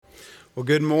Well,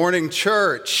 good morning,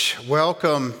 church.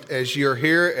 Welcome as you're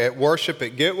here at worship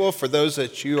at Getwell. For those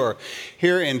that you are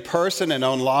here in person and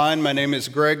online, my name is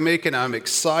Greg Meek, and I'm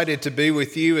excited to be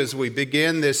with you as we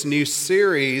begin this new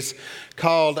series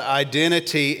called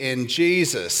Identity in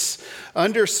Jesus.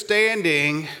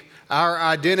 Understanding our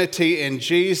identity in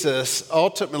Jesus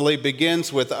ultimately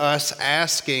begins with us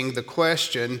asking the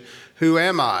question, who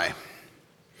am I?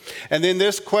 And then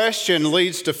this question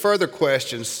leads to further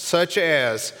questions such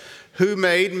as, who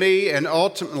made me, and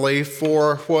ultimately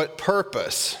for what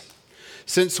purpose?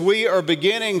 Since we are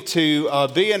beginning to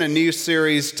be in a new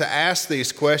series to ask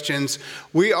these questions,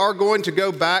 we are going to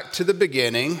go back to the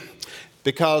beginning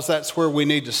because that's where we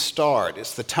need to start.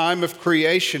 It's the time of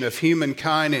creation of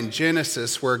humankind in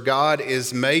Genesis where God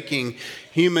is making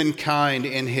humankind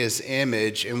in His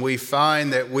image, and we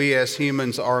find that we as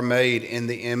humans are made in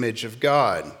the image of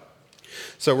God.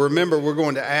 So remember, we're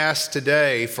going to ask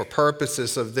today, for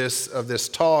purposes of this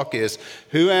talk, is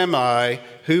who am I,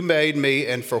 who made me,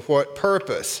 and for what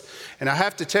purpose? And I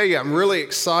have to tell you, I'm really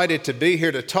excited to be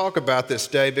here to talk about this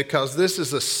day because this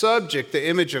is a subject, the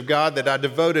image of God, that I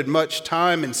devoted much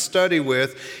time and study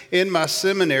with in my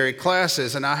seminary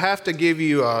classes. And I have to give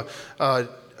you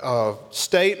a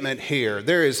statement here.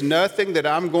 There is nothing that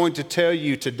I'm going to tell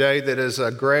you today that is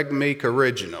a Greg Meek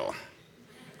original,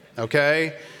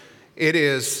 okay? It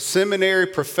is seminary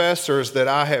professors that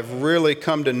I have really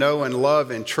come to know and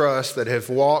love and trust that have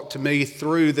walked me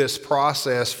through this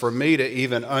process for me to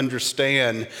even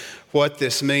understand what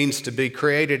this means to be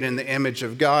created in the image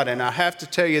of God. And I have to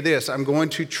tell you this, I'm going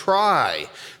to try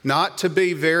not to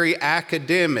be very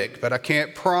academic, but I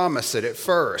can't promise it at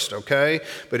first, okay?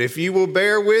 But if you will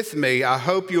bear with me, I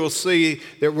hope you'll see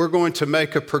that we're going to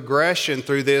make a progression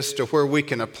through this to where we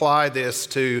can apply this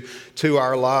to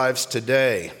our lives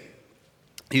today.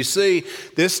 You see,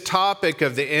 this topic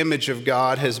of the image of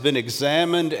God has been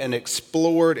examined and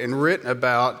explored and written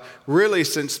about really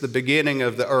since the beginning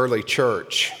of the early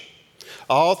church.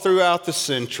 All throughout the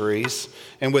centuries,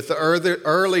 and with the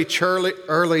early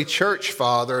church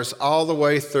fathers all the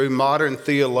way through modern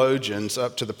theologians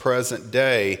up to the present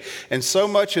day. And so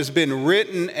much has been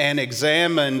written and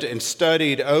examined and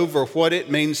studied over what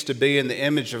it means to be in the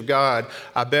image of God.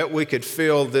 I bet we could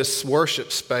fill this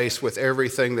worship space with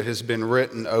everything that has been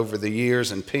written over the years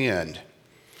and penned.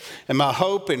 And my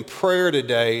hope and prayer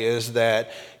today is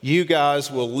that you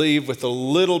guys will leave with a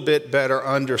little bit better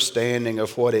understanding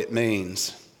of what it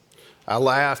means. I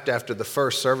laughed after the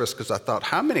first service because I thought,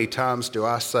 how many times do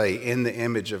I say in the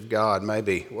image of God?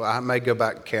 I may go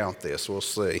back and count this. We'll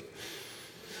see.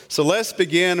 So let's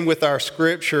begin with our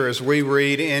scripture as we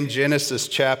read in Genesis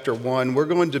chapter 1. We're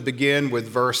going to begin with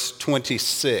verse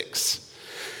 26.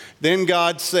 Then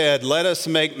God said, let us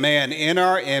make man in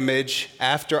our image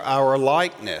after our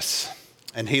likeness.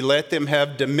 And He let them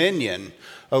have dominion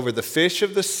over the fish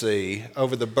of the sea,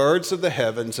 over the birds of the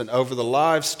heavens, and over the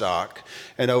livestock,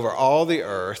 and over all the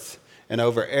earth, and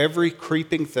over every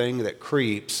creeping thing that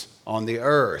creeps on the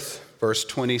earth. Verse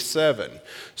 27.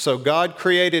 So God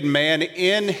created man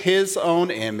in His own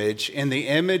image. In the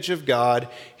image of God,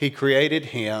 He created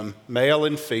him, male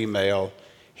and female.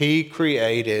 He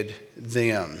created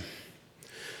them.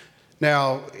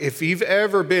 Now, if you've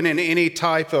ever been in any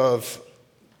type of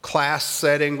class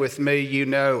setting with me, you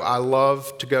know I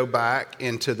love to go back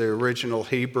into the original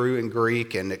Hebrew and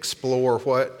Greek and explore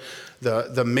what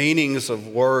the meanings of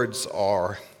words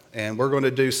are. And we're going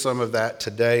to do some of that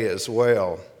today as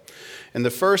well. And the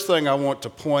first thing I want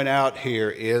to point out here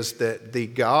is that the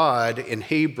God in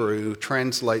Hebrew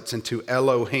translates into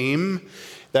Elohim.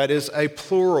 That is a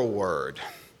plural word.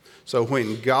 So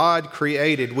when God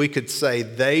created, we could say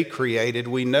they created.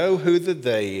 We know who the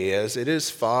they is. It is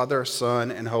Father,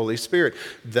 Son, and Holy Spirit.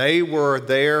 They were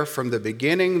there from the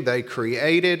beginning. They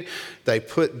created. They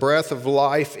put breath of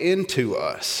life into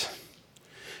us.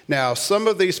 Now, some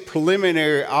of these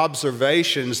preliminary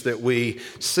observations that we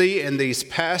see in these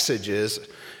passages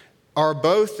are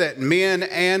both that men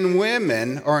and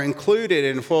women are included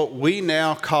in what we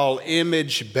now call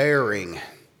image bearing.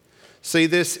 See,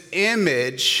 this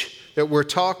image that we're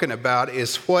talking about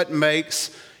is what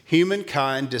makes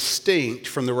humankind distinct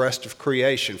from the rest of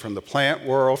creation, from the plant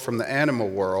world, from the animal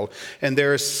world. And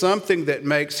there is something that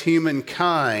makes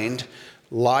humankind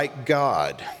like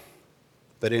God,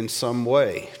 but in some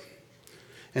way.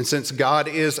 And since God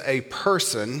is a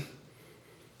person,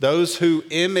 those who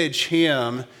image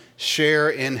Him share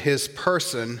in His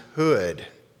personhood.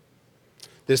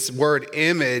 This word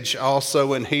image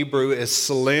also in Hebrew is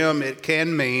salim. It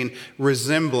can mean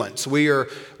resemblance. We are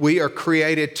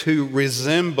created to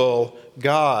resemble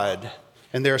God.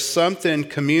 And there's something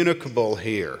communicable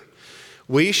here.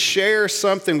 We share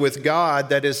something with God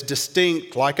that is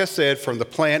distinct, like I said, from the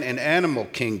plant and animal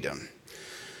kingdom.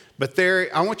 But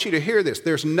I want you to hear this.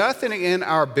 There's nothing in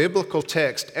our biblical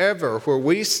text ever where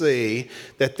we see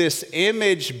that this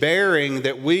image bearing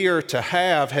that we are to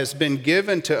have has been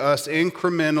given to us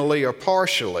incrementally or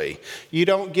partially. You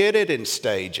don't get it in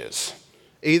stages.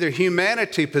 Either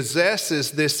humanity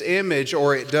possesses this image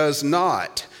or it does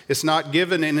not. It's not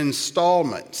given in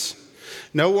installments.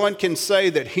 No one can say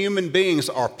that human beings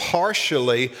are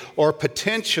partially or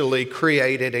potentially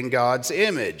created in God's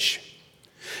image.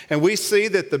 And we see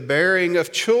that the bearing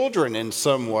of children in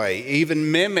some way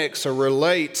even mimics or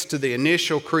relates to the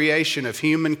initial creation of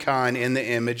humankind in the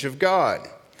image of God.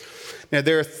 Now,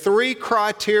 there are three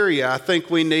criteria I think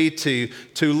we need to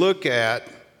look at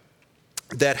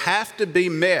that have to be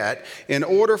met in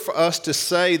order for us to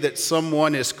say that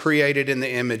someone is created in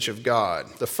the image of God.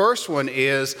 The first one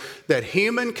is that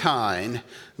humankind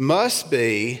must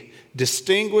be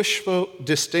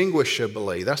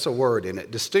distinguishably, that's a word in it,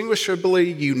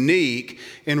 distinguishably unique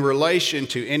in relation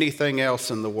to anything else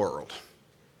in the world.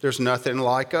 There's nothing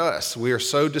like us. We are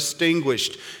so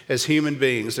distinguished as human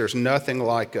beings. There's nothing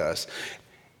like us.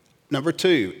 Number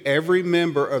two, every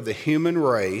member of the human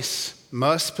race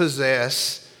must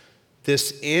possess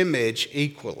this image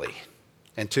equally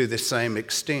and to the same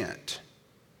extent.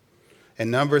 And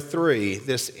number three,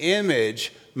 this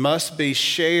image must be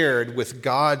shared with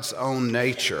God's own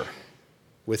nature,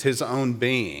 with his own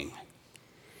being.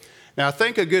 Now, I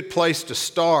think a good place to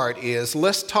start is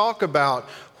let's talk about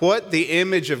what the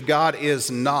image of God is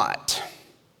not.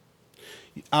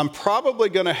 I'm probably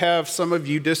going to have some of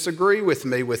you disagree with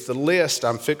me with the list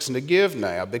I'm fixing to give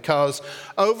now, because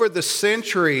over the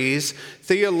centuries,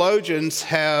 theologians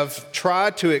have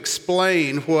tried to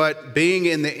explain what being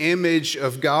in the image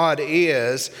of God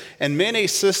is, and many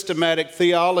systematic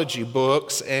theology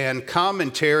books and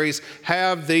commentaries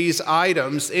have these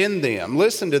items in them.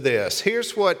 Listen to this.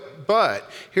 Here's what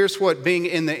being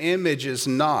in the image is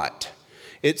not.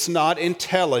 It's not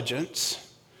intelligence.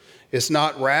 It's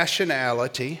not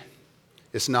rationality.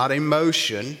 It's not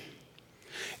emotion.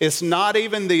 It's not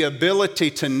even the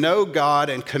ability to know God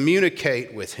and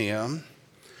communicate with him.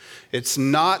 It's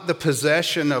not the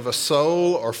possession of a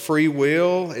soul or free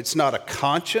will. It's not a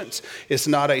conscience. It's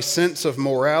not a sense of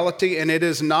morality. And it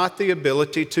is not the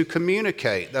ability to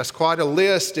communicate. That's quite a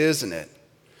list, isn't it?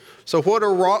 So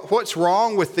what's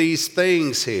wrong with these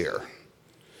things here?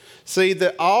 See,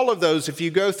 that all of those, if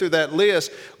you go through that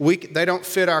list, they don't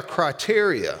fit our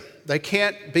criteria. They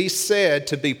can't be said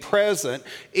to be present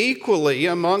equally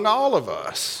among all of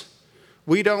us.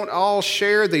 We don't all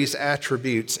share these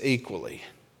attributes equally.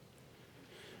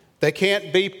 They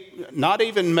can't be,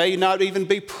 may not even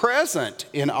be present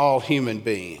in all human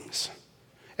beings.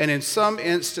 And in some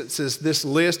instances, this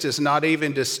list is not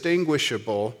even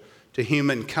distinguishable to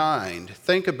humankind.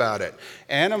 Think about it.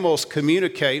 Animals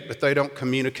communicate, but they don't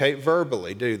communicate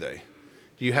verbally, do they?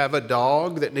 Do you have a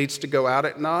dog that needs to go out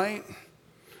at night?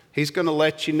 He's going to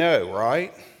let you know,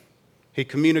 right? He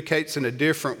communicates in a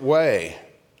different way.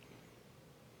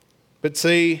 But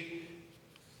see,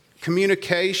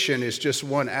 communication is just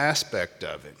one aspect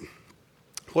of it.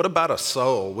 What about a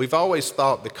soul? We've always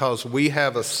thought because we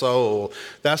have a soul,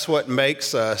 that's what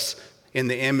makes us in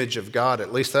the image of God.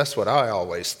 At least that's what I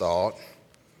always thought.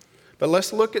 But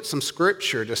let's look at some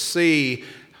scripture to see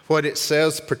what it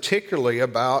says particularly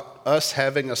about us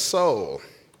having a soul.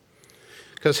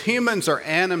 Because humans are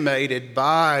animated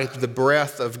by the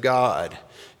breath of God.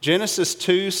 Genesis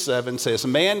 2:7 says,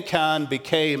 mankind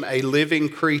became a living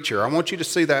creature. I want you to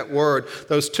see that word.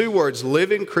 Those two words,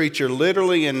 living creature,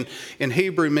 literally in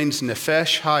Hebrew means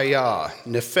nefesh hayah.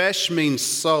 Nefesh means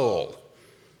soul.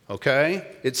 Okay?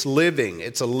 It's living.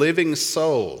 It's a living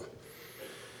soul.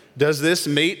 Does this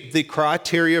meet the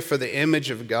criteria for the image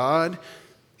of God?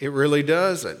 It really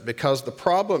doesn't, because the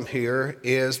problem here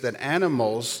is that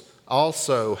animals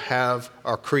also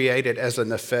are created as a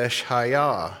nefesh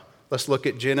hayah. Let's look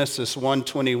at Genesis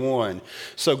 1:21.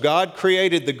 So God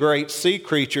created the great sea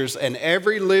creatures and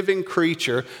every living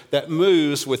creature that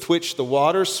moves, with which the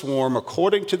waters swarm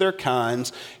according to their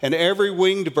kinds, and every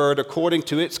winged bird according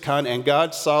to its kind. And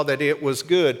God saw that it was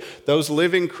good. Those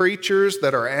living creatures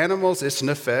that are animals, it's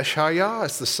nefesh hayah.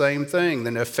 It's the same thing.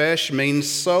 The nefesh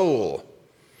means soul.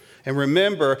 And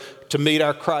remember, to meet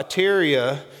our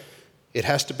criteria, it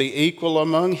has to be equal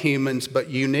among humans, but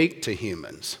unique to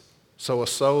humans. So a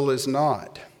soul is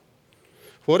not.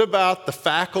 What about the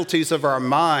faculties of our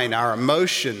mind, our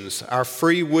emotions, our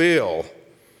free will?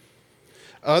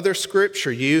 Other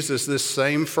scripture uses this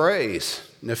same phrase,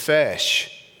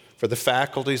 nefesh. for the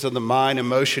faculties of the mind,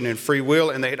 emotion, and free will.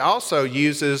 And it also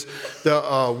uses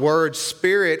the word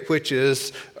spirit, which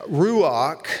is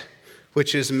ruach,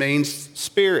 which means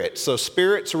spirit. So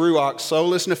spirit's ruach,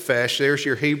 soul is nephesh. There's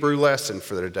your Hebrew lesson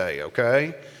for the day,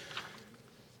 okay?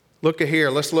 Look at here.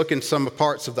 Let's look in some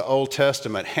parts of the Old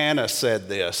Testament. Hannah said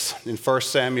this in 1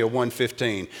 Samuel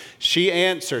 1:15. She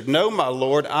answered, "No, my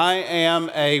Lord, I am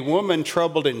a woman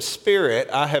troubled in spirit.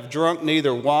 I have drunk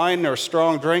neither wine nor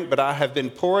strong drink, but I have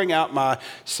been pouring out my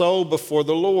soul before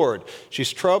the Lord."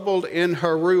 She's troubled in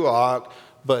her ruach,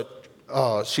 but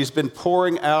she's been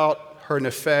pouring out her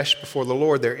nephesh before the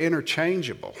Lord. They're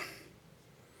interchangeable.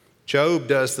 Job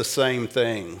does the same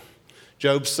thing.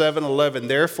 Job 7:11,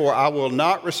 "Therefore I will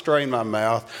not restrain my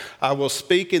mouth. I will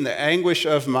speak in the anguish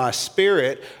of my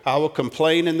spirit. I will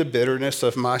complain in the bitterness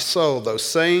of my soul." Those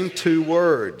same two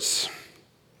words.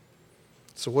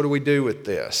 So what do we do with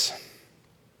this?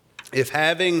 If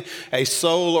having a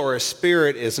soul or a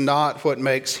spirit is not what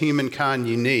makes humankind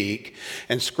unique,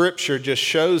 and Scripture just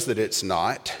shows that it's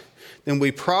not, then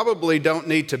we probably don't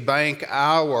need to bank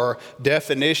our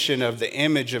definition of the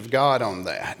image of God on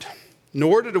that.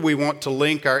 Nor do we want to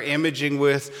link our imaging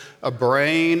with a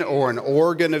brain or an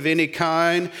organ of any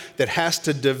kind that has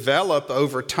to develop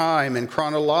over time and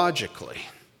chronologically.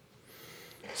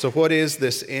 So what is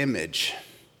this image?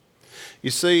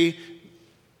 You see,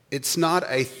 it's not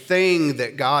a thing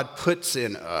that God puts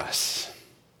in us.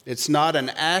 It's not an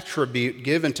attribute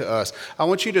given to us. I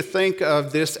want you to think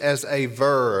of this as a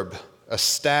verb, a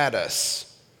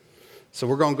status. So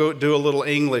we're going to go do a little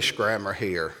English grammar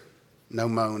here. No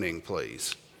moaning,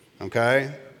 please.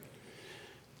 Okay?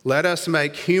 Let us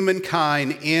make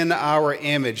humankind in our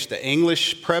image. The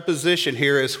English preposition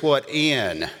here is what?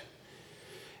 In.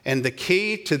 And the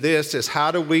key to this is, how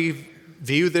do we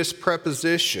view this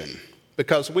preposition?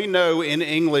 Because we know in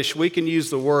English we can use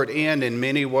the word in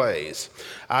many ways.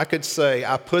 I could say,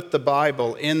 I put the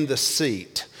Bible in the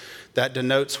seat. That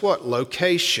denotes what?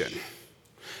 Location.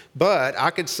 But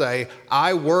I could say,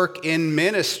 I work in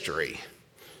ministry.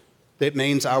 That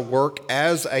means I work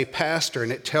as a pastor,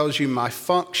 and it tells you my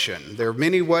function. There are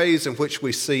many ways in which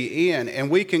we see in,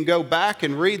 and we can go back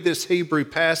and read this Hebrew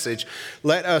passage.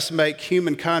 Let us make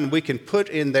humankind. We can put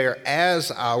in there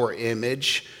as our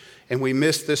image, and we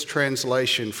miss this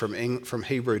translation from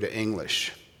Hebrew to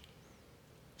English.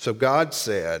 So God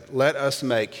said, let us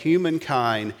make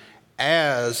humankind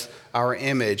as our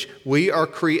image. We are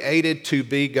created to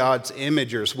be God's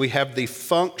imagers. We have the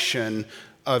function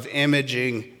of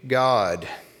imaging God.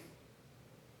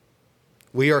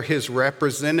 We are His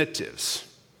representatives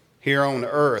here on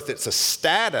earth. It's a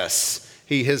status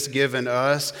He has given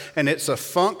us, and it's a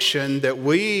function that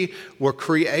we were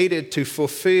created to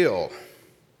fulfill.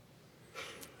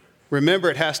 Remember,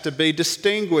 it has to be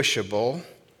distinguishable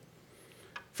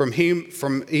from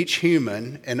each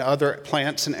human and other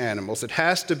plants and animals.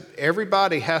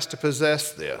 Everybody has to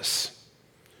possess this,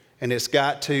 and it's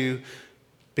got to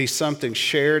be something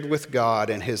shared with God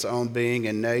and His own being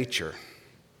and nature.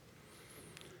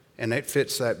 And it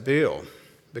fits that bill,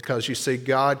 because you see,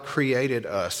 God created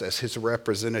us as His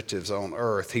representatives on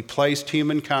earth. He placed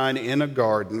humankind in a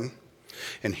garden,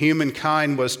 and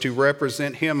humankind was to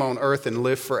represent Him on earth and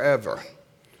live forever.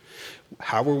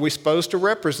 How were we supposed to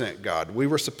represent God? We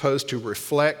were supposed to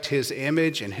reflect His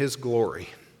image and His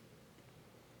glory.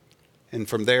 And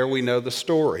from there we know the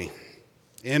story.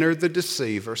 Enter the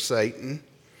deceiver, Satan,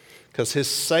 because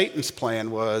Satan's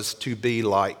plan was to be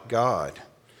like God.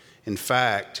 In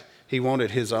fact, he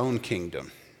wanted his own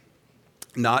kingdom,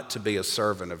 not to be a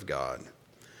servant of God.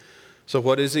 So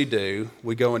what does he do?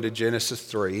 We go into Genesis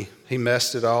 3. He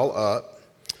messed it all up.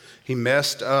 He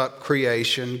messed up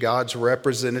creation, God's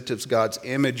representatives, God's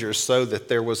imagers, so that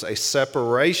there was a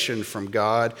separation from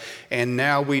God, and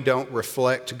now we don't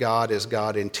reflect God as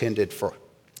God intended for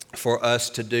us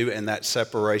to do, and that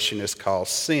separation is called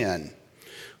sin.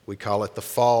 We call it the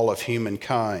fall of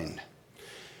humankind.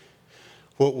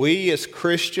 What we as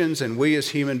Christians and we as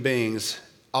human beings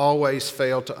always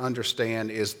fail to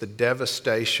understand is the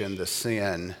devastation the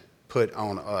sin put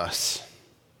on us.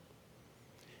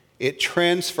 It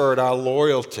transferred our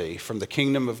loyalty from the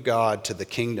kingdom of God to the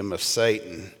kingdom of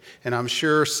Satan. And I'm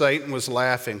sure Satan was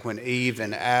laughing when Eve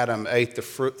and Adam ate the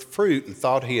fruit and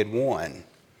thought he had won.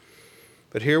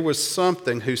 But here was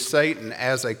something who Satan,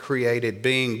 as a created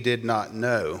being, did not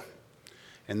know.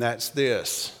 And that's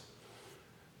this: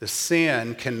 the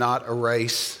sin cannot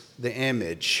erase the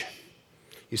image.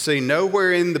 You see,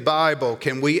 nowhere in the Bible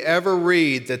can we ever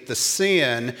read that the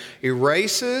sin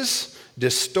erases,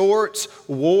 distorts,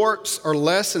 warps, or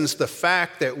lessens the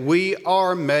fact that we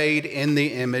are made in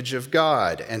the image of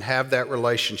God and have that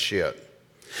relationship.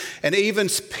 And even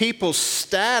people's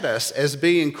status as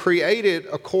being created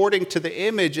according to the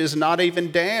image is not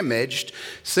even damaged,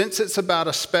 since it's about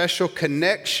a special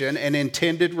connection and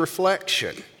intended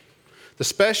reflection. The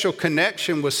special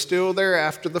connection was still there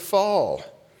after the fall.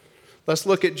 Let's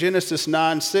look at Genesis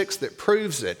 9:6 that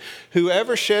proves it.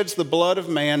 Whoever sheds the blood of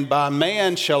man, by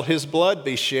man shall his blood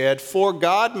be shed. For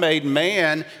God made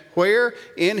man, where?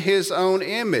 In his own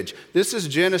image. This is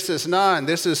Genesis 9.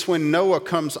 This is when Noah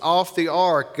comes off the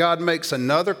ark. God makes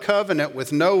another covenant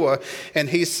with Noah, and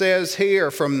he says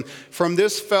here, from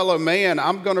this fellow man,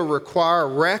 I'm going to require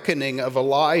reckoning of a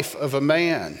life of a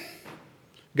man.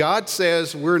 God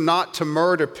says we're not to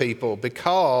murder people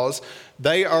because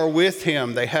they are with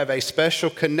him. They have a special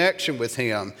connection with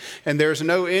him. And there's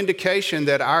no indication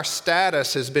that our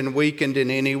status has been weakened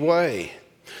in any way.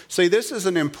 See, this is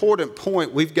an important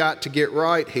point we've got to get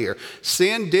right here.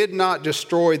 Sin did not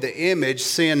destroy the image,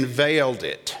 sin veiled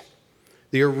it.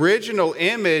 The original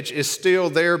image is still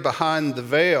there behind the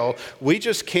veil. We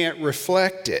just can't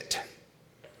reflect it.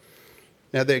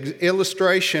 Now, the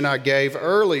illustration I gave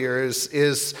earlier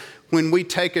is when we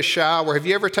take a shower. Have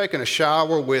you ever taken a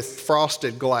shower with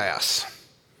frosted glass?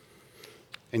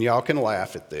 And y'all can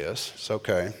laugh at this. It's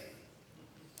okay.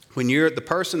 When you're the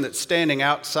person that's standing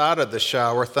outside of the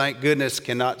shower, thank goodness,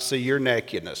 cannot see your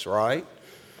nakedness, right?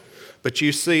 But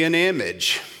you see an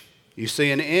image. You see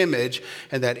an image,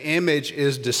 and that image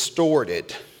is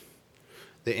distorted.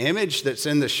 The image that's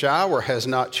in the shower has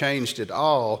not changed at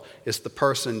all. It's the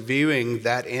person viewing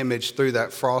that image through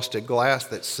that frosted glass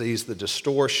that sees the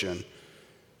distortion.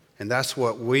 And that's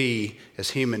what we, as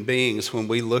human beings, when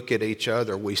we look at each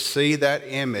other, we see that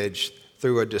image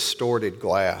through a distorted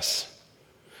glass.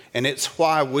 And it's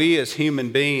why we as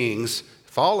human beings,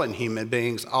 fallen human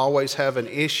beings, always have an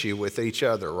issue with each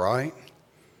other, right?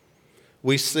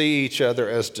 We see each other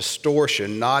as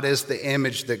distortion, not as the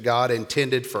image that God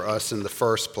intended for us in the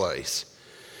first place.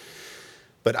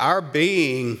 But our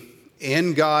being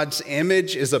in God's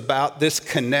image is about this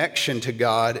connection to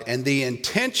God and the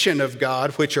intention of God,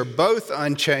 which are both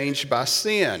unchanged by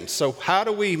sin. So how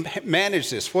do we manage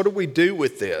this? What do we do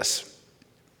with this?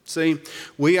 See,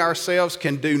 we ourselves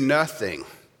can do nothing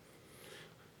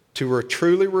to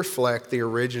truly reflect the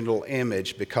original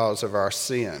image because of our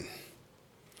sin.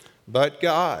 But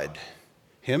God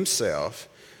himself,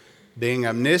 being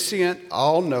omniscient,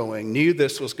 all-knowing, knew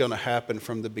this was going to happen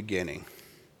from the beginning.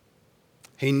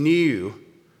 He knew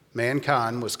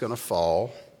mankind was going to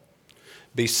fall,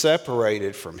 be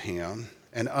separated from him,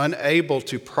 and unable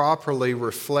to properly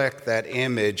reflect that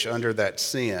image under that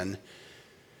sin.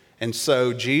 And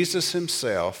so Jesus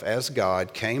himself, as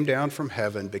God, came down from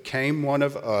heaven, became one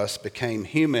of us, became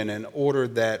human in order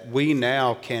that we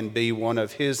now can be one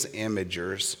of his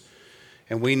imagers.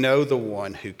 And we know the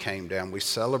one who came down. We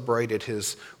celebrated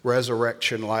his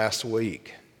resurrection last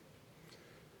week.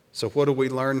 So what do we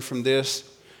learn from this?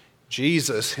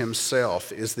 Jesus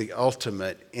himself is the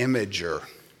ultimate imager.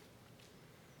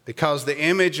 Because the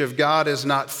image of God is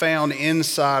not found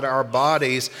inside our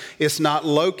bodies, it's not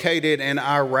located in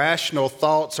our rational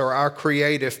thoughts or our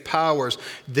creative powers.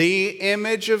 The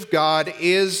image of God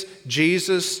is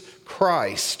Jesus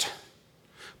Christ.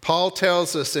 Paul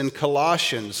tells us in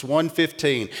Colossians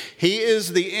 1:15, he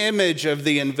is the image of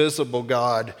the invisible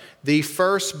God, the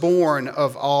firstborn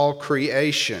of all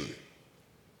creation.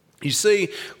 You see,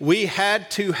 we had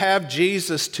to have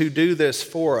Jesus to do this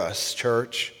for us,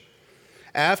 church.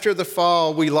 After the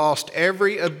fall, we lost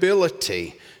every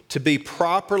ability to be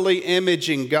properly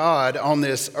imaging God on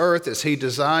this earth as he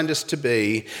designed us to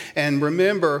be. And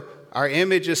remember, our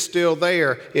image is still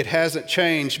there. It hasn't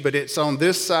changed, but it's on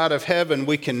this side of heaven.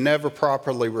 We can never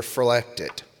properly reflect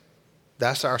it.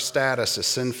 That's our status as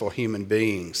sinful human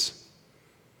beings.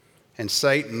 And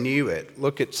Satan knew it.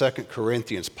 Look at 2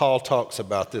 Corinthians. Paul talks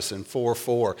about this in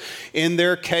 4:4. In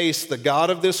their case, the God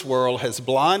of this world has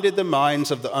blinded the minds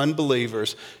of the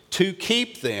unbelievers to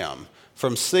keep them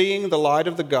from seeing the light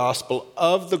of the gospel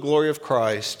of the glory of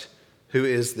Christ, who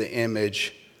is the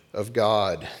image of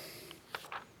God.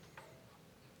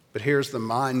 But here's the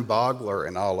mind boggler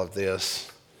in all of this,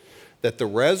 that the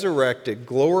resurrected,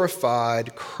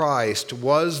 glorified Christ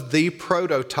was the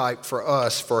prototype for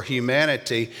us, for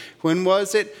humanity. When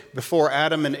was it? Before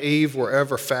Adam and Eve were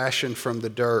ever fashioned from the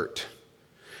dirt.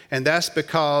 And that's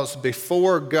because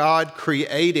before God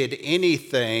created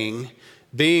anything,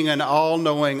 being an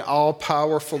all-knowing,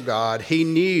 all-powerful God, he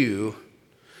knew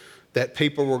that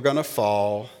people were going to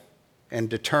fall, and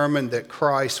determined that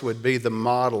Christ would be the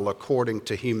model according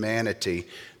to humanity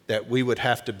that we would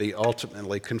have to be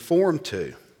ultimately conformed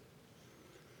to.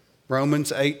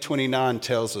 Romans 8:29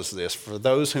 tells us this. For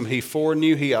those whom he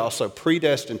foreknew, he also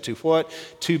predestined to what?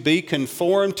 To be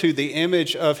conformed to the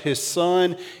image of his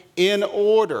Son, in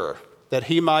order that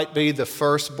he might be the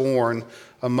firstborn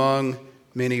among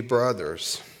many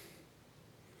brothers.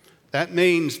 That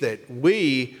means that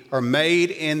we are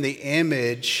made in the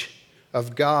image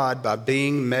of God by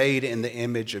being made in the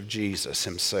image of Jesus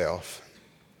himself.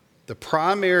 The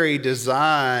primary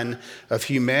design of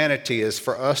humanity is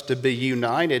for us to be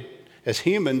united as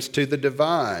humans to the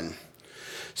divine.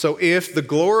 So if the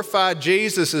glorified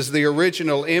Jesus is the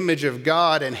original image of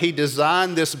God and he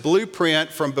designed this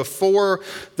blueprint from before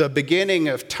the beginning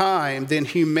of time, then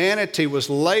humanity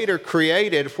was later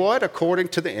created, what? According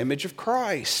to the image of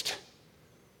Christ.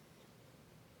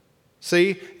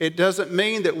 See, it doesn't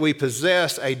mean that we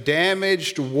possess a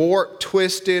damaged, warped,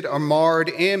 twisted, or marred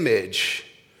image.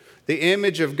 The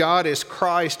image of God is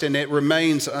Christ and it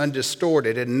remains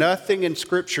undistorted, and nothing in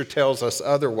Scripture tells us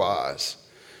otherwise.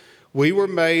 We were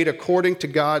made according to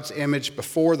God's image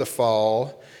before the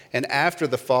fall, and after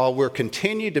the fall we're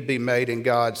continued to be made in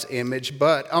God's image,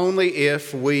 but only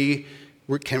if we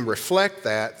can reflect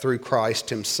that through Christ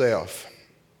himself.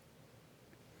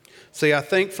 See, I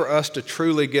think for us to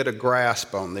truly get a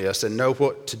grasp on this and know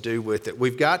what to do with it,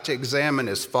 we've got to examine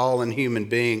as fallen human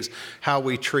beings how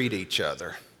we treat each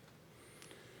other.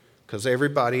 Because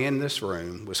everybody in this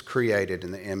room was created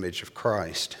in the image of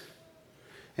Christ.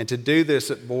 And to do this,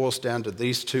 it boils down to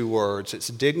these two words. It's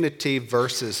dignity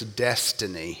versus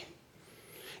destiny.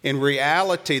 In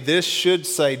reality, this should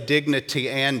say dignity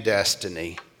and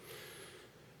destiny.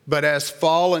 But as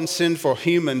fallen, sinful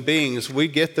human beings, we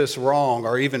get this wrong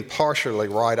or even partially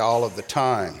right all of the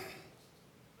time.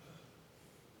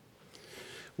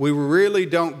 We really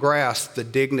don't grasp the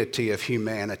dignity of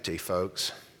humanity,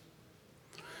 folks.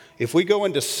 If we go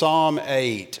into Psalm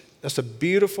 8, that's a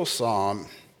beautiful psalm.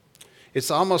 It's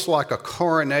almost like a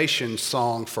coronation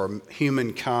song for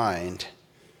humankind.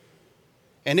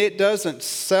 And it doesn't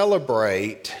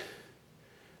celebrate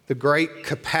the great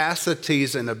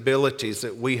capacities and abilities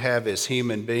that we have as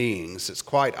human beings. It's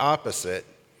quite opposite.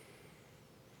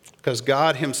 Because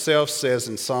God himself says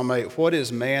in Psalm 8, what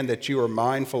is man that you are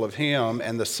mindful of him,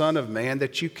 and the Son of Man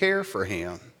that you care for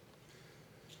him?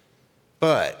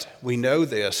 But we know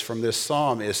this from this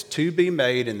psalm, is to be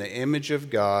made in the image of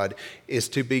God is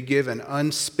to be given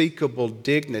unspeakable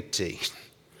dignity.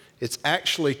 It's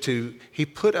actually he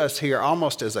put us here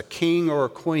almost as a king or a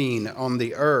queen on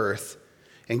the earth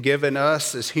and given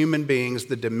us as human beings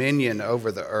the dominion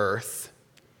over the earth.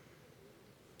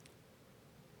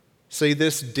 See,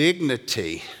 this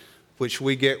dignity, which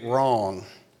we get wrong,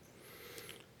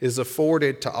 is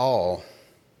afforded to all,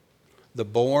 the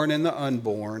born and the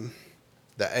unborn,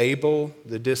 the able,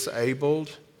 the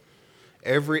disabled,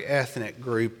 every ethnic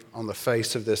group on the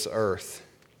face of this earth.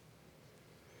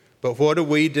 But what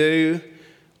do?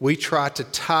 We try to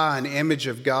tie an image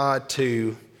of God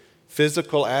to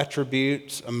physical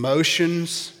attributes,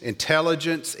 emotions,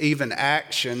 intelligence, even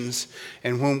actions.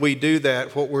 And when we do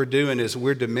that, what we're doing is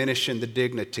we're diminishing the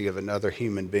dignity of another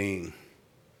human being.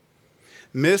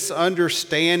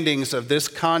 Misunderstandings of this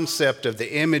concept of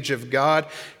the image of God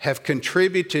have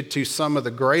contributed to some of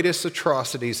the greatest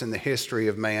atrocities in the history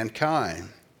of mankind.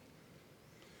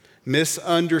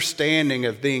 Misunderstanding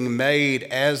of being made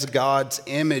as God's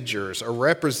imagers or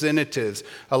representatives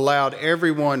allowed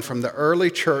everyone from the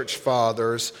early church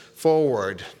fathers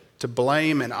forward to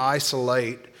blame and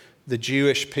isolate the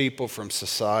Jewish people from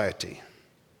society.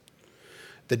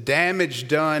 The damage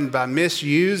done by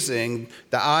misusing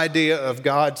the idea of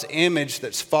God's image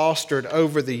that's fostered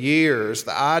over the years,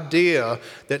 the idea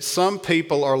that some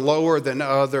people are lower than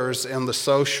others in the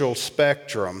social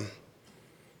spectrum,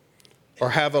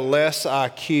 or have a less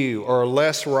IQ, or are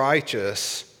less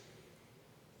righteous,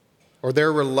 or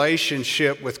their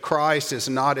relationship with Christ is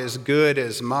not as good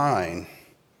as mine.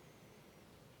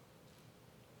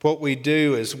 What we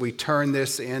do is we turn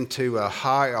this into a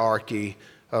hierarchy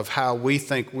of how we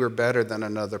think we're better than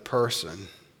another person.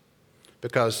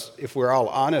 Because if we're all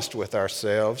honest with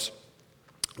ourselves,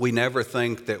 we never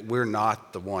think that we're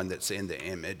not the one that's in the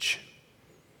image.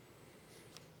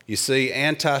 You see,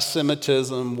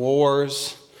 anti-Semitism,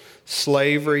 wars,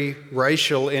 slavery,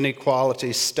 racial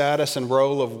inequality, status and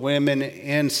role of women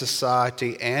in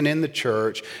society and in the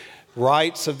church,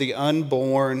 rights of the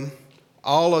unborn,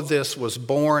 all of this was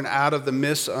born out of the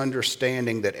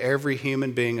misunderstanding that every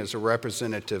human being is a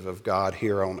representative of God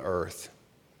here on earth.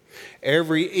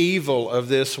 Every evil of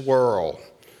this world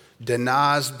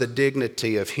denies the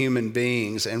dignity of human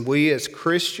beings, and we as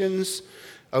Christians,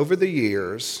 over the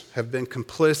years, have been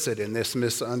complicit in this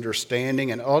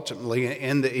misunderstanding and ultimately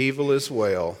in the evil as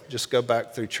well. Just go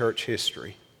back through church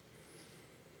history.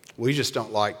 We just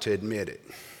don't like to admit it.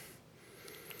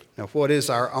 Now, what is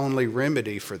our only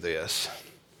remedy for this?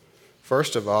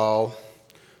 First of all,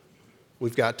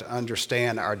 we've got to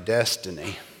understand our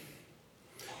destiny.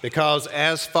 Because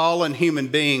as fallen human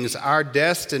beings, our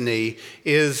destiny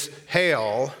is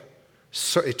hell,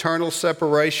 eternal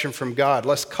separation from God.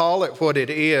 Let's call it what it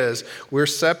is. We're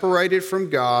separated from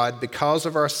God because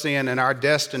of our sin, and our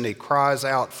destiny cries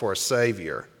out for a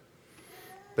Savior.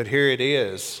 But here it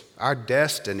is. Our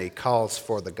destiny calls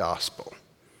for the gospel.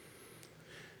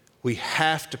 We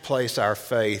have to place our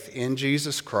faith in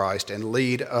Jesus Christ and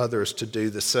lead others to do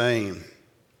the same.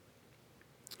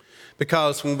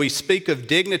 Because when we speak of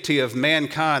dignity of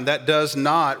mankind, that does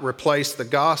not replace the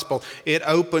gospel. It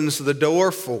opens the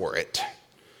door for it.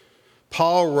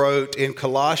 Paul wrote in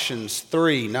Colossians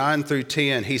 3, 9 through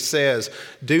 10, he says,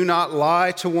 "Do not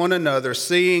lie to one another,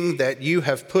 seeing that you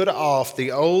have put off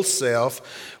the old self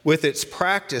with its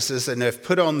practices and have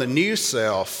put on the new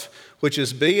self, which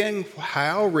is being,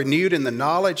 how? Renewed in the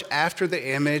knowledge after the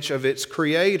image of its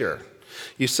creator."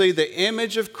 You see, the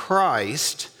image of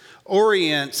Christ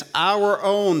orients our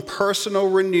own personal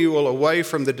renewal away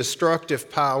from the destructive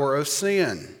power of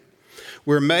sin.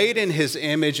 We're made in His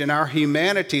image, and our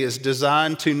humanity is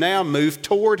designed to now move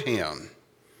toward Him.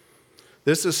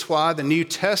 This is why the New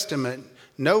Testament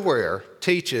nowhere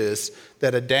teaches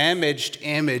that a damaged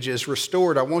image is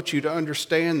restored. I want you to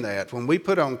understand that. When we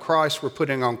put on Christ, we're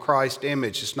putting on Christ's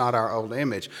image. It's not our old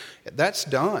image. That's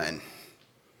done.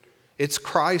 It's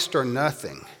Christ or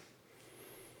nothing.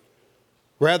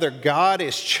 Rather, God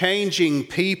is changing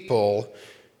people,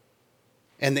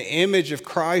 and the image of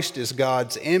Christ is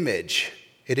God's image.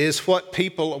 It is what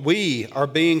we are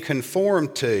being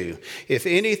conformed to. If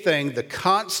anything, the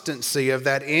constancy of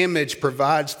that image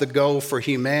provides the goal for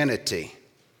humanity.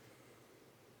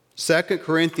 2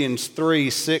 Corinthians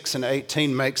 3, 6 and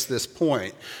 18 makes this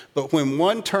point. "But when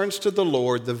one turns to the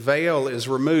Lord, the veil is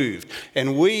removed,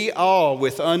 and we all,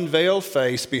 with unveiled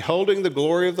face, beholding the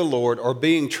glory of the Lord, are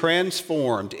being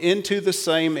transformed into the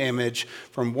same image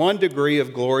from one degree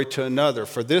of glory to another.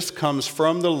 For this comes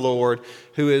from the Lord,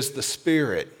 who is the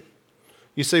Spirit."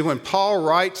 You see, when Paul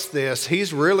writes this,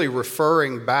 he's really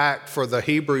referring back for the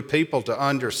Hebrew people to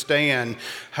understand.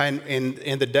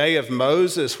 In the day of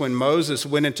Moses, when Moses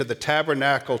went into the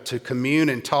tabernacle to commune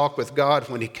and talk with God,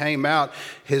 when he came out,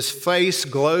 his face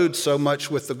glowed so much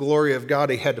with the glory of God,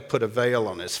 he had to put a veil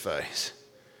on his face.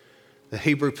 The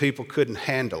Hebrew people couldn't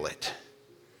handle it.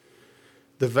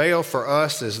 The veil for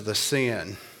us is the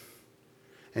sin,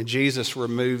 and Jesus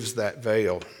removes that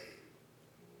veil.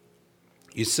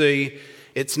 You see,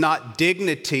 it's not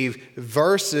dignity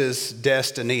versus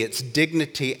destiny, it's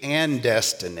dignity and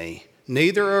destiny.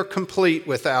 Neither are complete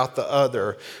without the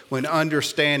other when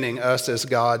understanding us as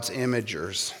God's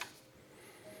imagers.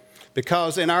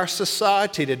 Because in our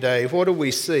society today, what do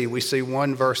we see? We see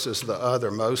one versus the other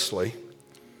mostly.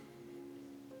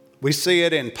 We see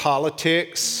it in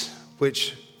politics,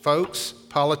 which, folks,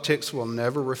 politics will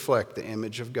never reflect the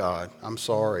image of God. I'm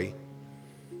sorry.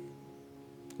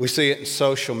 We see it in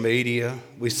social media.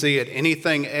 We see it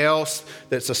anything else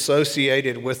that's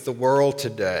associated with the world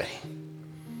today.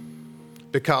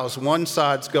 Because one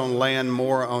side's going to land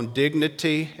more on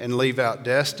dignity and leave out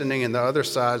destiny, and the other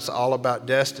side's all about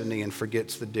destiny and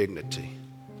forgets the dignity.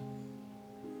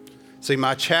 See,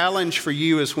 my challenge for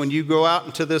you is when you go out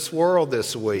into this world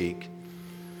this week,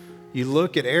 you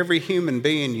look at every human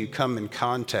being you come in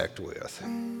contact with,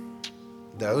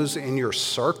 those in your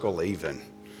circle even,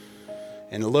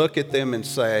 and look at them and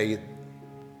say,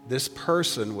 this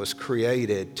person was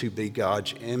created to be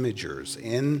God's imagers,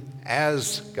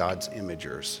 as God's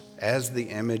imagers, as the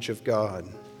image of God.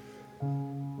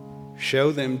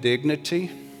 Show them dignity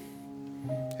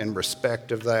and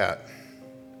respect of that.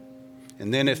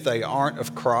 And then if they aren't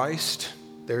of Christ,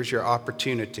 there's your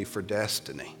opportunity for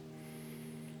destiny.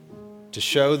 To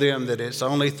show them that it's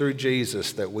only through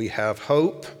Jesus that we have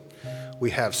hope,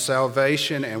 we have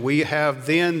salvation, and we have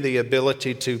then the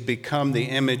ability to become the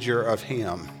imager of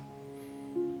Him.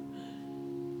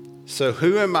 So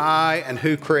who am I and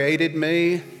who created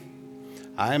me?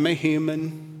 I am a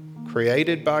human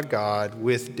created by God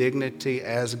with dignity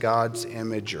as God's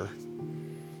imager.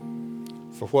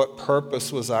 For what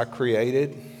purpose was I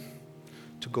created?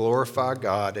 To glorify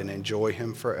God and enjoy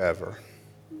Him forever.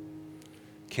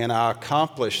 Can I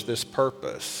accomplish this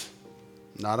purpose?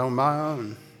 Not on my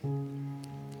own.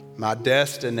 My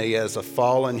destiny as a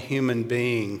fallen human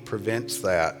being prevents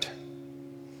that.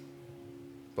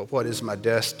 But what is my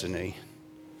destiny?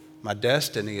 My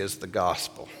destiny is the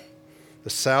gospel, the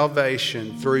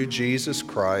salvation through Jesus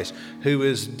Christ, who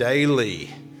is daily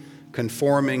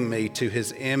conforming me to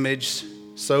his image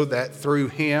so that through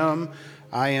him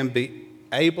I am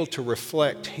able to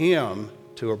reflect him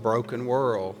to a broken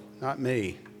world, not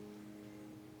me.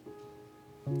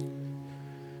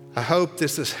 I hope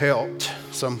this has helped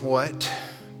somewhat,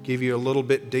 give you a little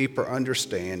bit deeper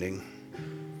understanding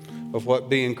of what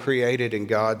being created in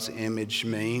God's image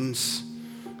means.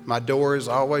 My door is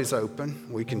always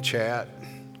open. We can chat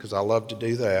because I love to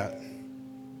do that.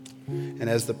 And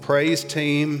as the praise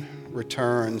team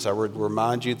returns, I would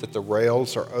remind you that the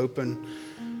rails are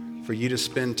open for you to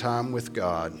spend time with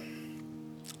God.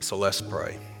 So let's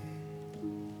pray.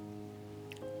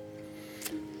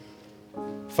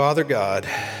 Father God,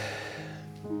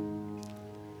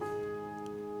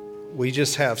 we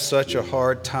just have such a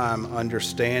hard time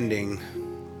understanding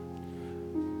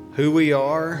who we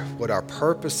are, what our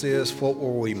purpose is, what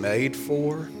were we made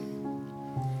for.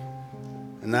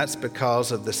 And that's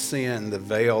because of the sin, the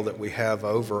veil that we have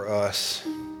over us.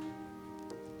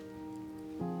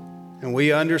 And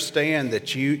we understand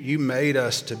that you made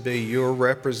us to be your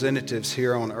representatives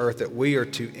here on earth, that we are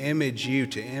to image you,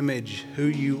 to image who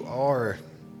you are.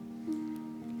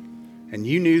 And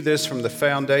you knew this from the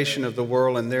foundation of the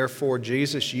world, and therefore,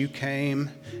 Jesus, you came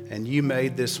and you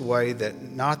made this way that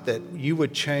not that you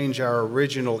would change our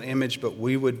original image, but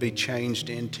we would be changed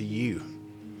into you.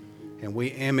 And we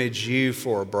image you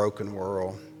for a broken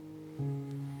world.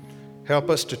 Help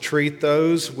us to treat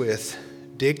those with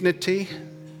dignity,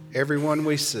 everyone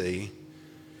we see.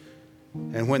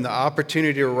 And when the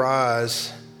opportunity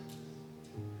arises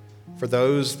for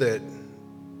those that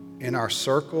in our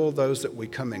circle, those that we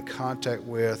come in contact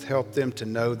with, help them to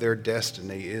know their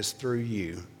destiny is through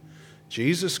you,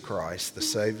 Jesus Christ, the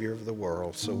Savior of the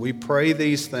world. So we pray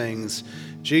these things,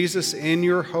 Jesus, in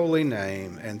your holy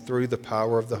name and through the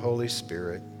power of the Holy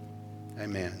Spirit.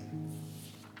 Amen.